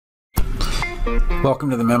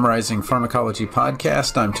Welcome to the Memorizing Pharmacology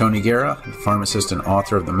Podcast. I'm Tony Guerra, pharmacist and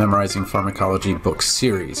author of the Memorizing Pharmacology book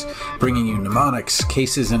series, bringing you mnemonics,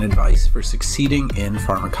 cases, and advice for succeeding in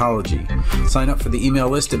pharmacology. Sign up for the email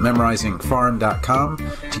list at memorizingpharm.com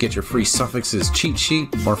to get your free suffixes cheat sheet,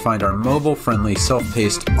 or find our mobile-friendly,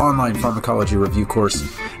 self-paced online pharmacology review course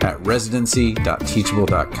at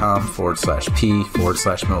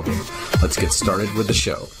residency.teachable.com/p/mobile. Let's get started with the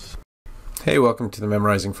show. Hey, welcome to the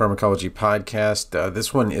Memorizing Pharmacology Podcast.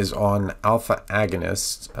 This one is on alpha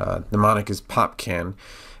agonists. Mnemonic is PopCan. And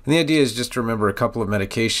the idea is just to remember a couple of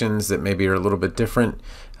medications that maybe are a little bit different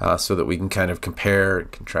so that we can kind of compare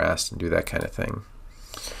and contrast and do that kind of thing.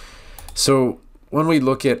 So when we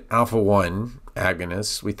look at alpha-1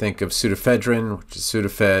 agonists, we think of pseudoephedrine, which is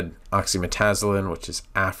Sudafed, Oxymetazoline, which is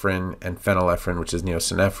Afrin, and Phenylephrine, which is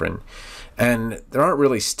Neosynephrine. And there aren't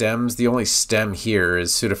really stems. The only stem here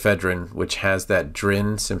is pseudoephedrine, which has that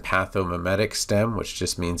drin sympathomimetic stem, which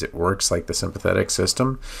just means it works like the sympathetic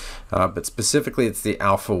system. But specifically, it's the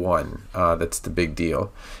alpha-1 that's the big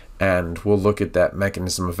deal. And we'll look at that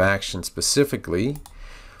mechanism of action specifically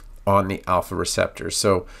on the alpha receptor.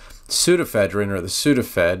 So pseudoephedrine, or the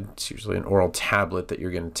Sudafed, it's usually an oral tablet that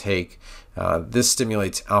you're going to take. This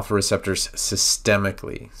stimulates alpha receptors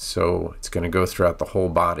systemically, so it's going to go throughout the whole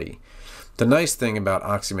body. The nice thing about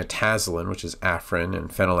oxymetazoline, which is Afrin, and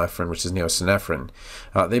phenylephrine, which is Neosynephrine,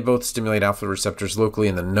 they both stimulate alpha receptors locally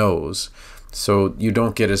in the nose, so you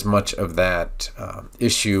don't get as much of that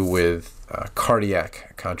issue with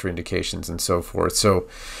cardiac contraindications and so forth. So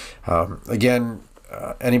again,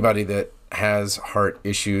 anybody that has heart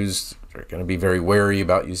issues are going to be very wary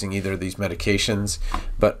about using either of these medications,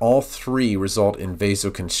 but all three result in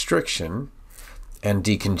vasoconstriction and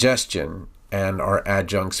decongestion and are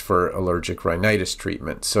adjuncts for allergic rhinitis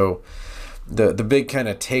treatment. So the big kind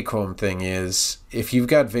of take-home thing is, if you've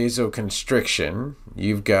got vasoconstriction,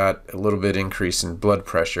 you've got a little bit increase in blood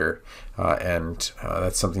pressure, and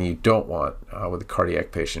that's something you don't want with a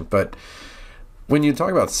cardiac patient. But when you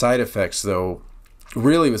talk about side effects, though,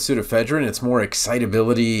 really with pseudoephedrine, it's more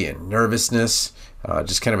excitability and nervousness,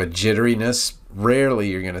 just kind of a jitteriness. Rarely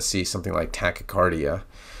you're going to see something like tachycardia.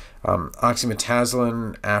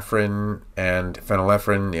 Oxymetazoline, Afrin, and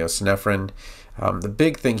Phenylephrine, Neosynephrine. The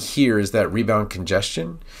big thing here is that rebound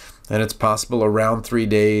congestion, and it's possible around 3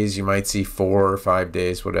 days. You might see 4 or 5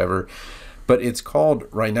 days, whatever. But it's called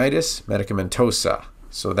rhinitis medicamentosa.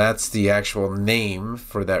 So that's the actual name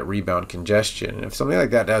for that rebound congestion. And if something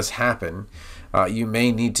like that does happen, you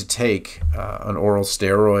may need to take an oral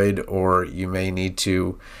steroid, or you may need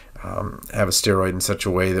to have a steroid in such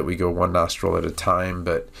a way that we go one nostril at a time,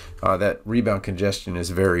 but that rebound congestion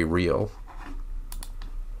is very real.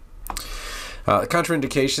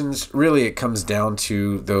 Contraindications, really it comes down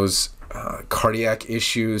to those cardiac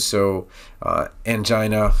issues, so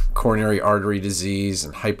angina, coronary artery disease,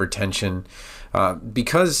 and hypertension.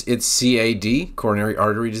 Because it's CAD, coronary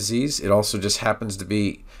artery disease, it also just happens to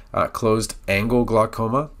be closed angle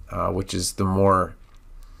glaucoma, which is the more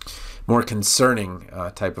concerning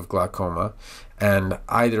type of glaucoma, and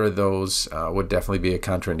either of those would definitely be a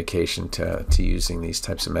contraindication to using these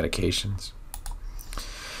types of medications.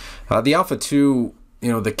 The alpha-2,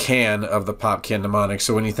 the can of the PopCan mnemonic,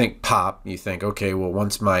 so when you think pop, you think, okay, well,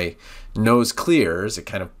 once my nose clears, it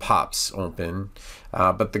kind of pops open,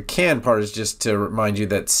 but the can part is just to remind you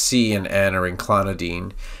that C and N are in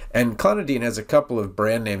Clonidine, and Clonidine has a couple of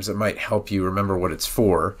brand names that might help you remember what it's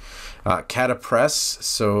for. Catapress,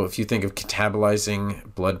 so if you think of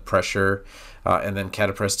catabolizing blood pressure, and then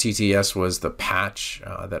Catapress TTS was the patch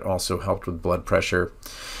that also helped with blood pressure,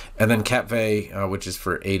 and then Capve, which is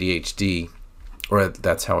for ADHD, or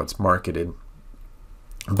that's how it's marketed.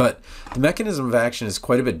 But the mechanism of action is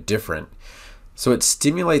quite a bit different. So it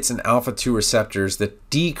stimulates an alpha-2 receptors that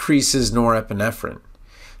decreases norepinephrine.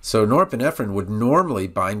 So norepinephrine would normally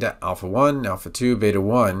bind to alpha-1, alpha-2,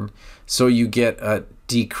 beta-1, so you get a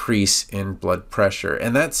decrease in blood pressure.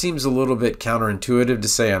 And that seems a little bit counterintuitive to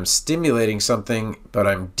say I'm stimulating something, but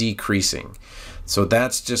I'm decreasing. So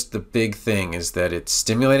that's just the big thing, is that it's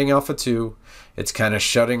stimulating alpha-2, it's kind of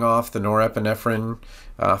shutting off the norepinephrine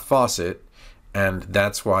faucet, and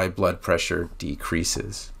that's why blood pressure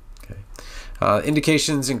decreases. Okay.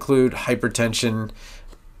 Indications include hypertension,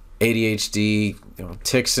 ADHD,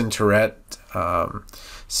 tics and Tourette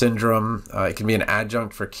syndrome. It can be an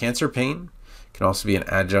adjunct for cancer pain. It can also be an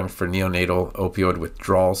adjunct for neonatal opioid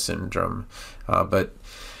withdrawal syndrome. But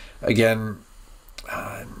again,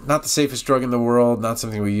 not the safest drug in the world, not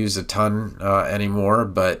something we use a ton anymore,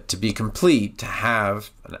 but to be complete, to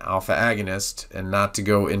have an alpha agonist and not to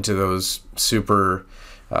go into those super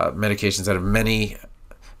medications that have many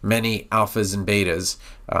many alphas and betas.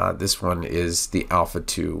 This one is the alpha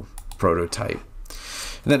 2 prototype.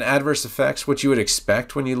 And then adverse effects, what you would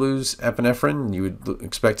expect when you lose epinephrine. You would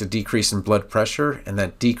expect a decrease in blood pressure, and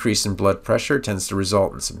that decrease in blood pressure tends to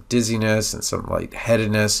result in some dizziness and some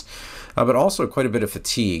lightheadedness, but also quite a bit of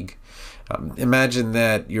fatigue. Imagine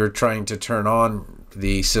that you're trying to turn on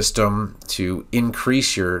the system to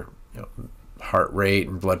increase your heart rate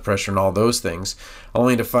and blood pressure and all those things,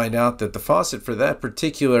 only to find out that the faucet for that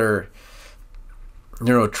particular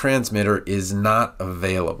neurotransmitter is not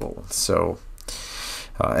available. So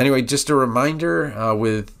anyway, just a reminder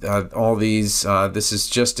with all these, this is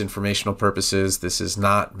just informational purposes. This is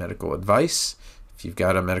not medical advice. If you've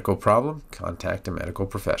got a medical problem, contact a medical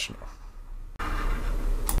professional.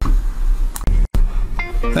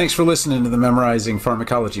 Thanks for listening to the Memorizing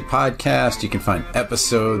Pharmacology podcast. You can find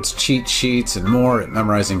episodes, cheat sheets, and more at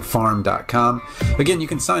memorizingpharm.com. Again, you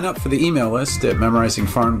can sign up for the email list at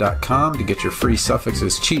memorizingpharm.com to get your free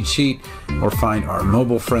suffixes cheat sheet, or find our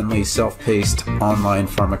mobile-friendly, self-paced online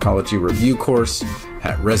pharmacology review course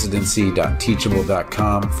at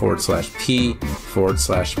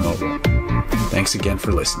residency.teachable.com/p/mobile. Thanks again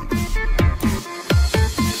for listening.